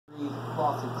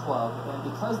lofted club,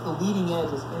 and because the leading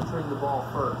edge is entering the ball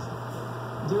first,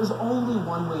 there's only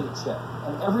one way to chip.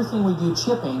 And everything we do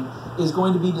chipping is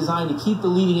going to be designed to keep the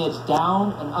leading edge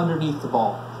down and underneath the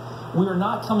ball. We are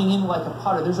not coming in like a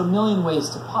putter. There's a million ways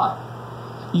to putt.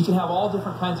 You can have all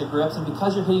different kinds of grips, and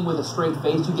because you're hitting with a straight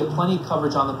face, you get plenty of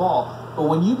coverage on the ball. But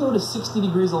when you go to 60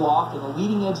 degrees aloft and the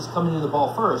leading edge is coming into the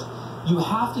ball first, you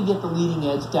have to get the leading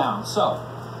edge down. So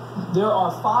there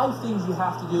are 5 things you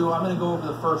have to do. I'm going to go over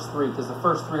the first 3 because the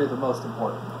first 3 are the most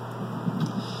important.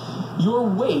 Your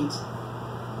weight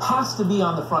has to be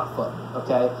on the front foot,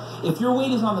 okay? If your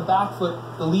weight is on the back foot,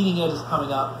 the leading edge is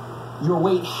coming up. Your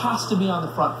weight has to be on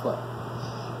the front foot.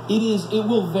 It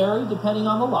will vary depending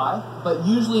on the lie, but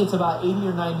usually it's about 80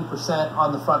 or 90%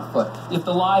 on the front foot. If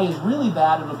the lie is really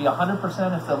bad, it'll be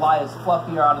 100%. If the lie is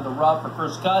fluffy or out of the rough or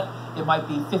first cut, it might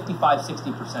be 55,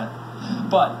 60%.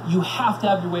 But you have to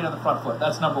have your weight on the front foot.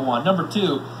 That's number 1. Number 2,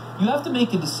 you have to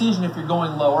make a decision if you're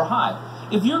going low or high.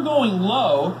 If you're going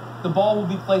low, the ball will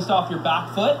be placed off your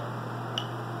back foot.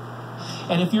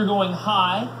 And if you're going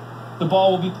high, the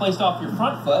ball will be placed off your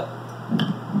front foot.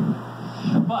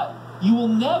 But you will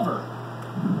never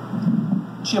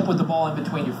chip with the ball in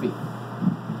between your feet.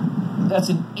 That's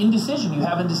an indecision. You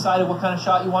haven't decided what kind of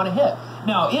shot you want to hit.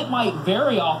 Now, it might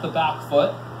vary off the back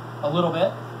foot a little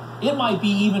bit. It might be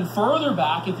even further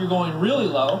back if you're going really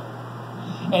low.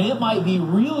 And it might be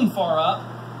really far up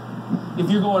if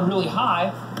you're going really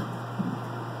high.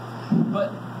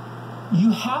 But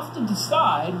you have to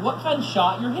decide what kind of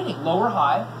shot you're hitting, low or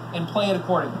high, and play it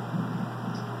accordingly.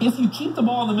 If you keep the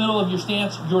ball in the middle of your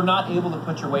stance, you're not able to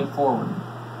put your weight forward.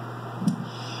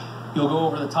 You'll go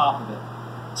over the top of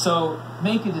it. So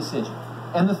make a decision.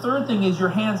 And the third thing is your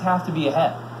hands have to be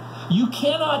ahead. You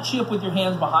cannot chip with your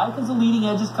hands behind because the leading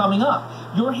edge is coming up.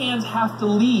 Your hands have to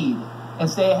lead and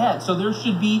stay ahead. So there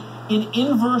should be an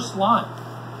inverse line.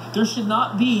 There should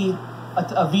not be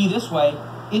a V this way.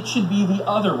 It should be the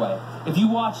other way. If you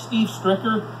watch Steve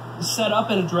Stricker set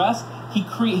up at address,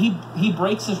 he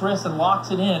breaks his wrist and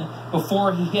locks it in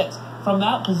before he hits. From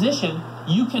that position,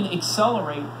 you can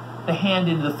accelerate the hand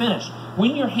into the finish.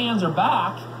 When your hands are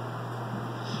back,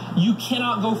 you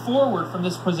cannot go forward from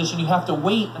this position. You have to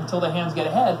wait until the hands get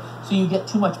ahead, so you get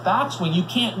too much backswing. You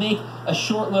can't make a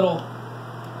short little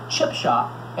chip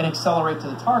shot and accelerate to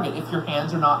the target if your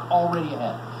hands are not already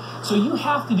ahead. So you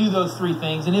have to do those 3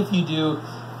 things, and if you do,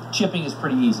 chipping is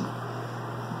pretty easy.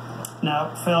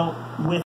 Now, Phil, with